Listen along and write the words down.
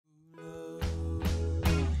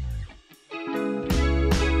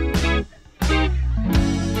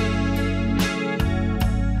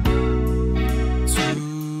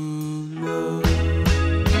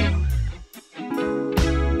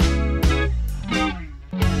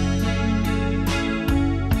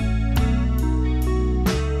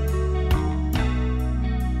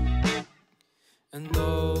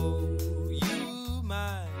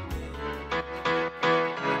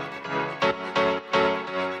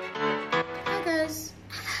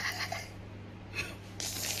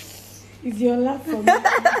Is your laugh for me? Look,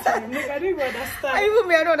 I don't even understand. Even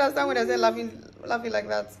me, I don't understand when I say laughing like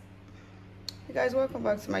that. You guys, welcome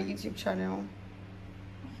back to my YouTube channel.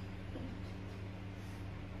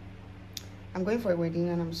 I'm going for a wedding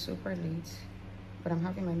and I'm super late, but I'm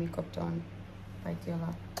having my makeup done by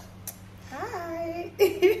Diola. Hi.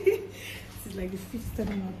 This is like the 5th time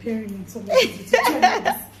I'm appearing in some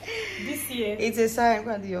tutorials this year. It's a sign.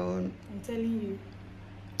 Go and do your own. I'm telling you.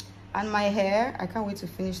 And my hair, I can't wait to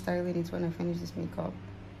finish styling it when I finish this makeup.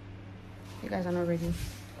 You guys are not ready.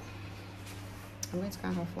 I'm going to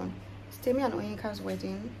kind of have fun. It's Temi and Oyinka's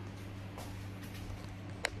wedding.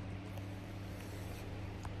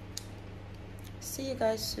 See you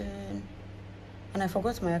guys soon. And I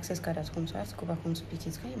forgot my access card at home, so I have to go back home to pick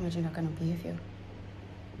it. Can you imagine that kind of behavior?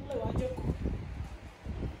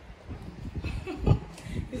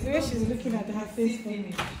 It's the way she's looking at her face.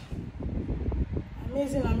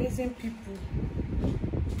 Amazing people.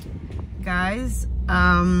 Guys,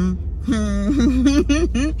 I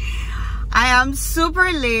am super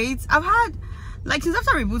late. I've had, like, since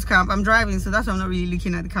after reboot camp, I'm driving, so that's why I'm not really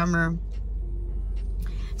looking at the camera.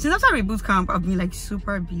 Since after reboot camp, I've been like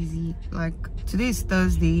super busy. Like, today is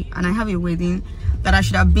Thursday and I have a wedding that I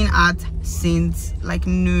should have been at since like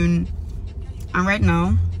noon, and right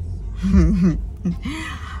now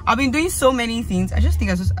I've been doing so many things. I think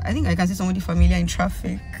I can see somebody familiar in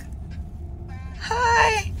traffic.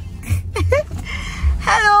 Hi.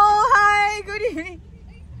 Hello. Hi, good evening.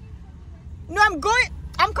 No, I'm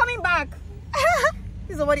coming back.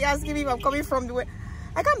 Somebody asking me if I'm coming from the way.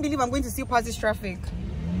 I can't believe I'm going to still pass this traffic.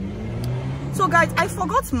 So guys, I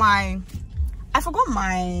forgot my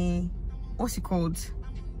what's it called,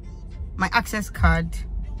 my access card.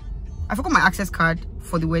 I forgot my access card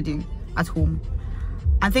for the wedding at home,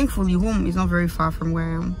 and thankfully home is not very far from where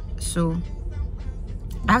I am, so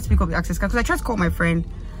I have to pick up the access card. Because I tried to call my friend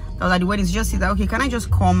that was at the wedding to just say that, okay, can I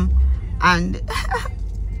just come and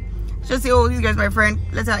just say, oh, this guy's my friend,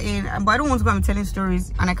 let her in. But I don't want to go and be telling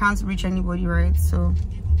stories and I can't reach anybody, right? So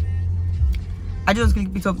I just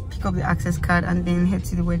pick up the access card and then head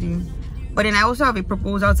to the wedding. But then I also have a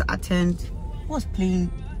proposal to attend. What's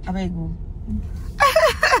playing? I better go.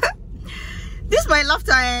 This my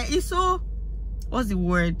laughter is so, what's the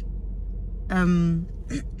word?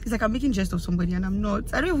 It's like I'm making jest of somebody and I'm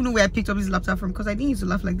not. I don't even know where I picked up this laughter from, because I didn't used to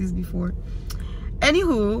laugh like this before.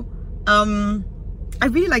 Anywho, I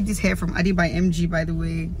really like this hair from Adi by MG, by the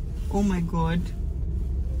way. Oh my god.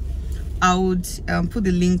 I would put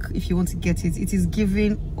the link if you want to get it. It is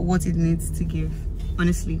giving what it needs to give.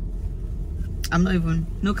 Honestly, I'm not even,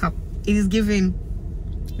 no cap. It is giving.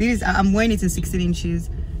 This is, I'm wearing it in 16 inches.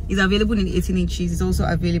 It's available in 18 inches. It's also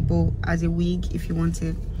available as a wig if you want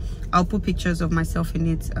it. I'll put pictures of myself in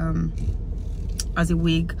it as a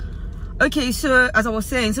wig. Okay, so as I was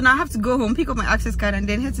saying, so now I have to go home, pick up my access card, and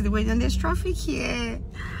then head to the wedding. And there's traffic here.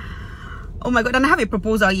 Oh my god! And I have a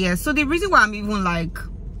proposal here. So the reason why I'm even like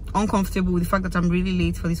uncomfortable with the fact that I'm really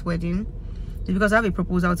late for this wedding is because I have a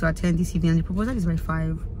proposal to attend this evening, and the proposal is by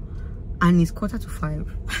 5 and it's 4:45.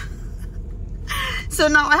 So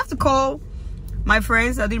now I have to call my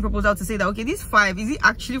friends that did the proposal to say that, okay, this 5, is it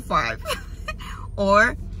actually 5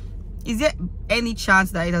 or is there any chance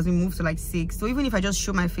that it has been moved to like 6? So even if I just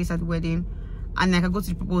show my face at the wedding and I can go to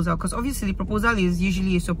the proposal, because obviously the proposal is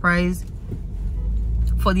usually a surprise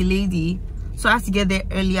for the lady, so I have to get there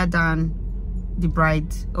earlier than the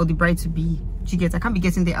bride or the bride to be. She gets, I can't be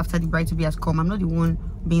getting there after the bride to be has come. I'm not the one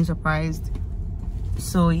being surprised.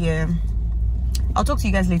 So yeah, I'll talk to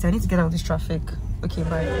you guys later. I need to get out of this traffic. Okay,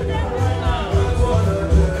 bye.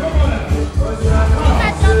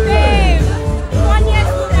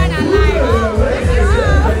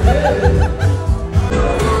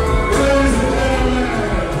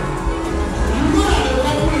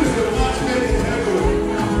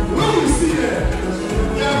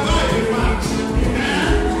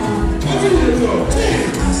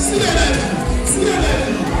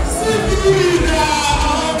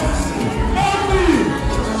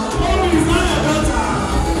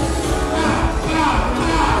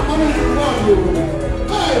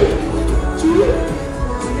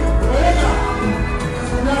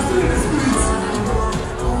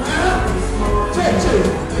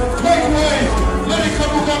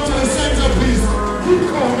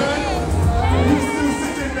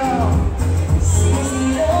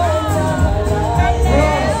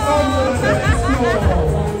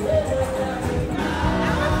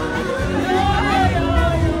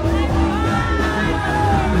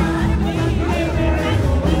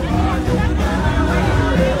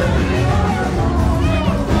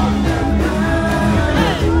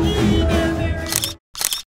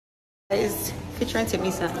 Featuring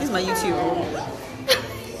Temisa. This is my YouTube.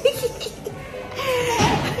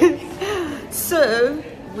 So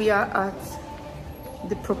we are at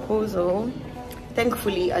the proposal.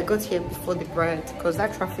 Thankfully, I got here before the bride because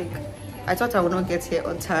that traffic, I thought I would not get here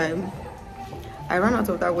on time. I ran out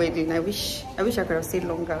of that wedding. I wish I could have stayed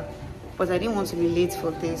longer, but I didn't want to be late for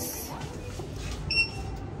this.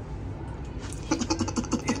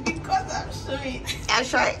 Because I'm shy. I'm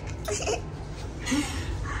shy.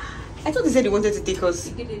 I thought they said they wanted to take us.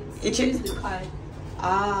 He used the card.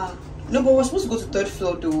 Ah. No, but we're supposed to go to 3rd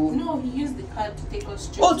floor though. No, he used the card to take us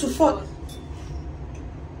straight to 4th.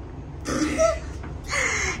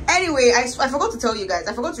 Anyway, I forgot to tell you guys.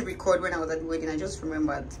 I forgot to record when I was at the wedding. I just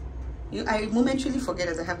remembered. I momentarily forget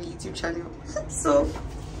that I have a YouTube channel. So.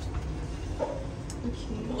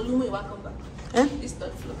 Okay. Olume, welcome back. Eh? This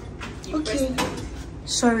 3rd floor. Okay.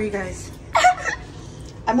 Sorry, guys.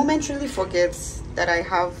 I momentarily forget that I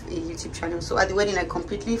have a YouTube channel. So at the wedding, I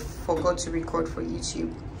completely forgot to record for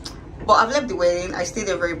YouTube. But I've left the wedding. I stayed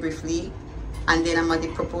there very briefly. And then I'm at the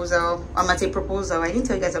proposal. I'm at a proposal. I didn't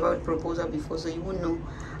tell you guys about the proposal before, so you won't know.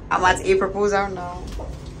 I'm at a proposal now.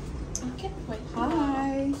 Okay, wait.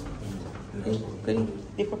 Hi.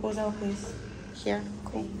 The proposal, please. Here.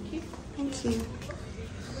 Cool. Thank you.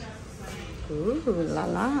 Ooh, la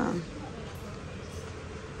la.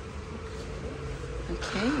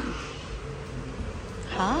 Okay.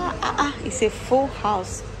 It's a full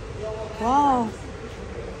house. Wow.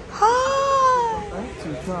 Hi.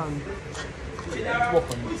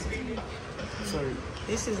 Sorry.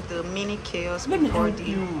 This is the mini chaos Let me before help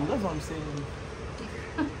you. That's what I'm saying.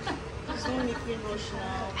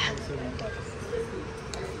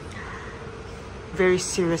 Very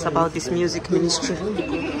serious about this music ministry.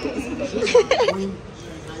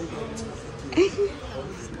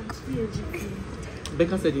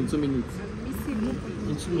 Becca said in 2 minutes.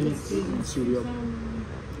 In 2 minutes, she'll be up.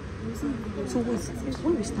 So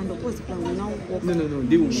when we stand up, what's the plan? We now walk. No.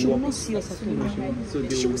 They will She walk. will not see us at all. So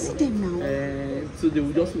they She will see them now. So they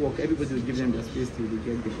will just walk. Everybody will give them their space till they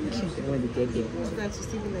get there. When they get there.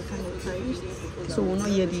 So we'll not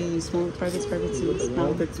hear the small private things I now.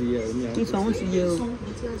 wanted to hear. So I want to hear.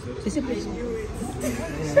 They say please.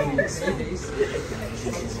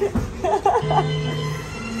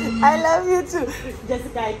 I love you too.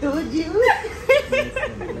 Jessica, I told you.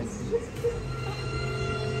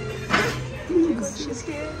 Oh my God, she's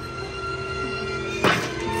scared.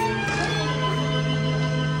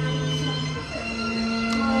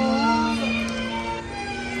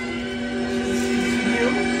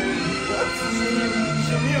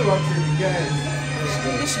 She knew what to guess.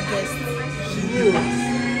 She guessed. She knew.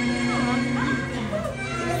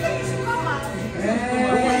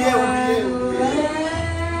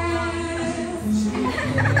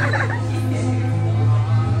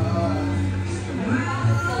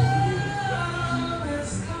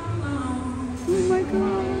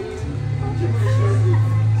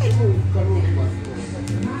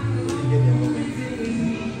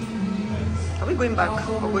 Are we going back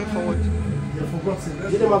or going forward?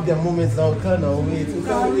 Let them have their moments now. We can't wait. We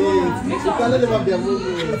can't let them have their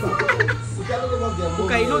moments. We can't let them have their moments.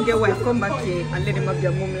 Okay, you don't get why I've come back here and let them have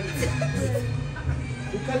their moments.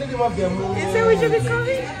 We can't let them have their moments. You say we should be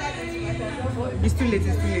coming? It's too late,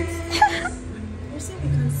 it's too late. You said we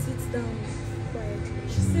can sit down quietly.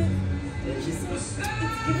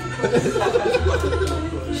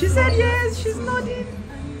 She said yes, she's nodding.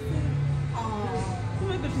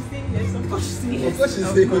 Of course she's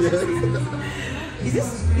saying yes. Is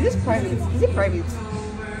this private? Is it private?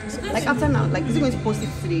 Like after now, like is he going to post it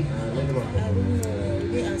today?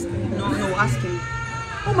 No, ask him.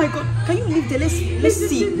 Oh my God, can you leave there? Let's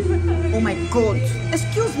see. Oh my God,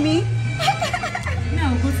 excuse me.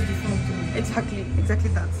 Now go to the front. Exactly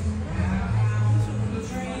that.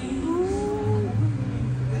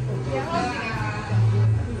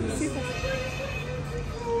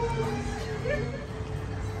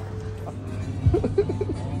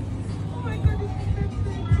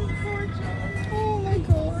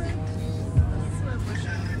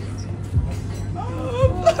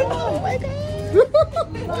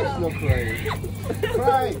 It's not crying.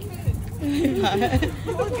 Cry.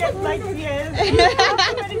 People get like tears. How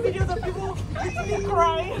many videos of people literally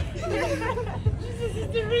crying? This is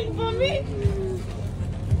the ring for me.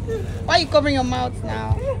 Why are you covering your mouth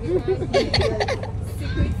now?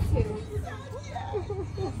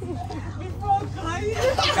 Before crying.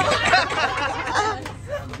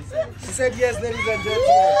 She said yes, ladies and gentlemen.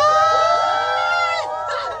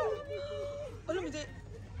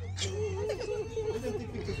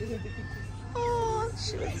 Oh,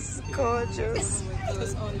 she was gorgeous. You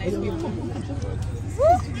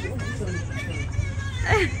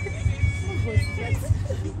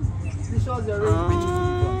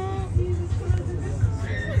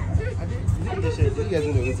guys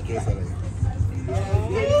know what to dress like.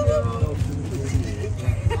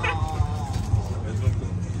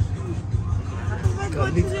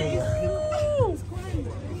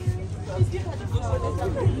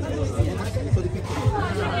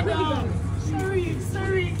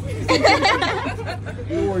 Sorry.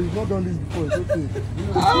 Don't worry, you've not done this before. It's okay.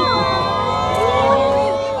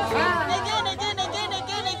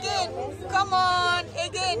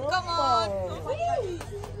 Again. Come on. Again.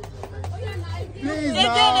 Please,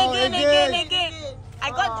 Again. I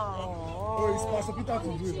got. Oh, it's Pastor Peter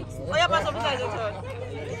to do it. Oh, yeah, Pastor Peter is your turn.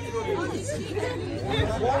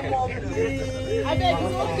 One more, please. I beg,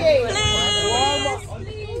 it's okay.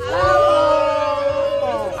 Please.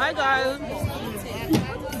 Hi, guys.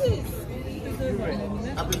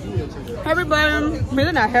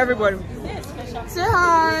 Everybody. Say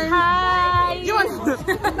hi. Hi. You want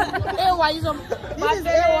AY is on. This is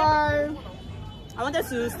AY. I wanted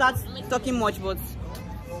to start talking much, but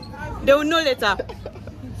they will know later.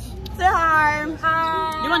 Say hi.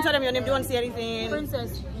 Hi. Do you want to tell them your name? Do you want to say anything?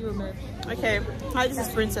 Princess, you remember. Okay. Hi, this is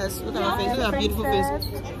Princess. Look at my face. Look at her beautiful face.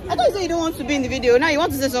 I thought you said you don't want to be in the video. Now you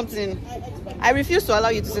want to say something. I refuse to allow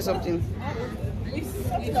you to say something.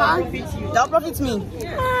 Hi. That'll profit me.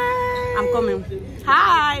 Hi. I'm coming.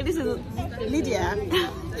 Hi, this is Lydia.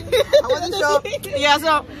 I wasn't sure. Yeah,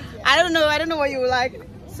 so I don't know what you would like.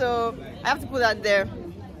 So I have to put that there.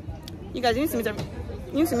 You guys, you need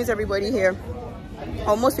to meet everybody here.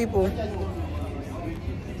 Or most people.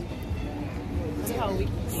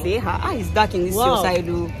 Say hi. Ah, it's dark in this side,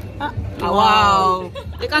 though. Wow.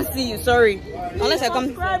 They can't see you, sorry. Unless I come.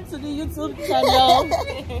 Subscribe to the YouTube channel.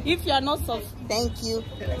 If you are not Thank you.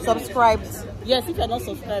 Subscribed. Yes, if you are not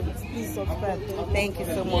subscribed, please subscribe. Thank you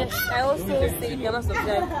so much. I also say if you're not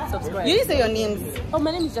subscribed. You didn't say your names. Oh,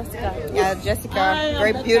 my name is Jessica. Yeah, Jessica. Hi,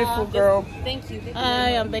 Very I'm beautiful Becca. girl. Thank you.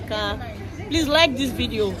 Hi, I'm Becca. Please like this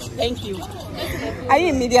video. Thank you. Are you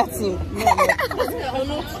in media team? For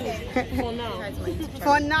now.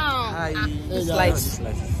 For now. Hey, Slice.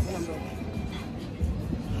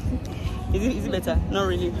 Is it better? Not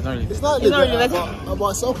really. It's not It's not really better, better. but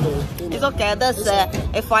it's okay. It's okay. That's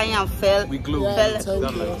if I am fell. We glue. Yeah,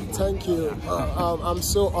 thank you. I'm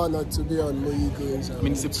so honored to be on Muyiwamg. I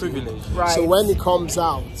mean, it's a privilege. Right. So when it comes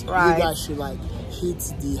out, Right. you guys should hit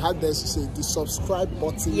the the subscribe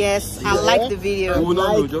button. Yes, here, and like the video. will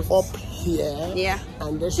not like know, just- up here. Yeah.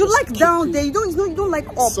 And then You just like keep down it. there. You don't like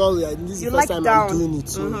up. Sorry, this is You the first like time down. I'm doing it.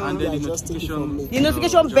 So And then the just take it from me. notification. The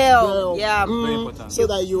notification bell. Yeah. Very important. So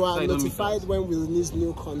that you are So you don't miss notified when we release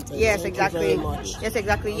new content. Yes, Thank exactly. you very much. Yes,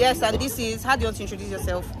 exactly. Yes, and this is how do you want to introduce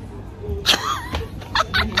yourself?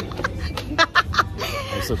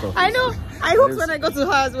 I'm so confused. I know. I hope when I go to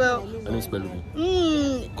her as well. My name is Pelumi.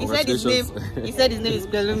 He said his name. Congratulations. He said his name is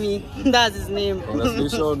Pelumi. That's his name.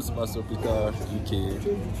 Congratulations, Pastor Peter, UK.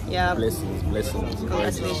 Yeah. Blessings. Congratulations,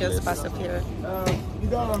 Blessings. Pastor Peter.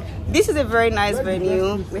 This is a very nice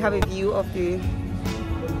venue. We have a view of the.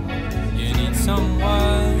 You need someone.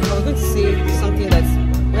 I was going to say something that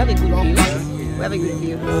we have a good view. We have a good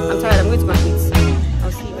view. I'm tired. I'm going to go and eat.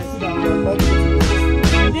 I'll see you guys.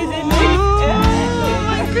 Oh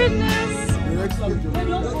my goodness.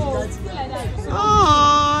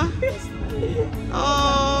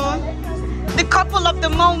 Oh, the couple of the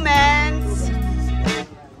moment.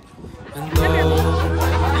 And though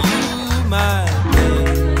you might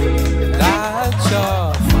think that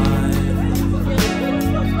you're fine,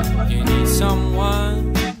 you need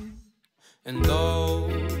someone. And though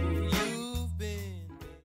you've been.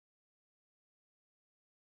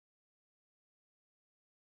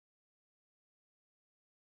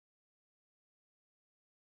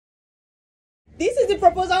 This is the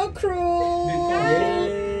proposal crew.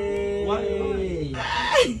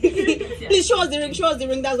 Please show us the ring. Show us the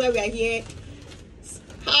ring. That's why we are here.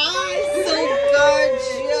 Hi, so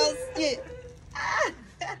gorgeous.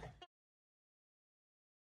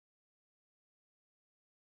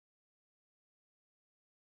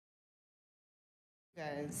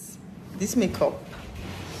 Guys, this makeup,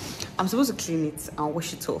 I'm supposed to clean it and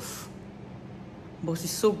wash it off, but it's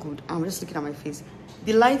so good. I'm just looking at my face.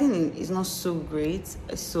 The lighting is not so great,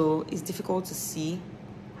 so it's difficult to see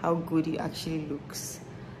how good it actually looks.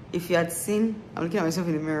 If you had seen, I'm looking at myself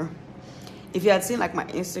in the mirror. If you had seen like my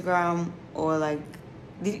Instagram or like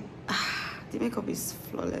the makeup is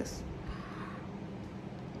flawless.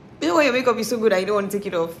 You know when your makeup is so good and you don't want to take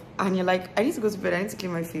it off and you're like, I need to go to bed, I need to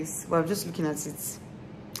clean my face. But I'm just looking at it.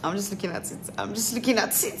 I'm just looking at it. I'm just looking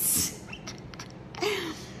at it.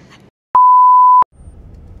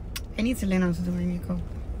 I need to learn how to do my makeup.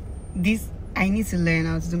 I need to learn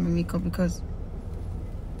how to do my makeup because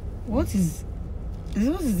what is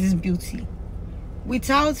this beauty?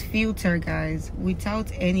 Without filter, guys,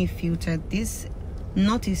 without any filter, this,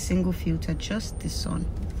 not a single filter, just the sun.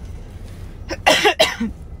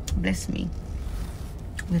 Bless me.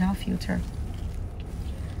 Without filter.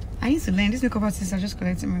 I need to learn. These makeup artists are just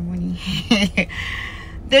collecting my money.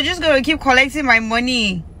 They're just gonna keep collecting my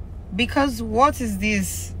money because what is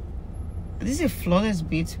this? This is a flawless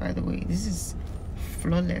beat, by the way. This is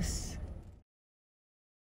flawless.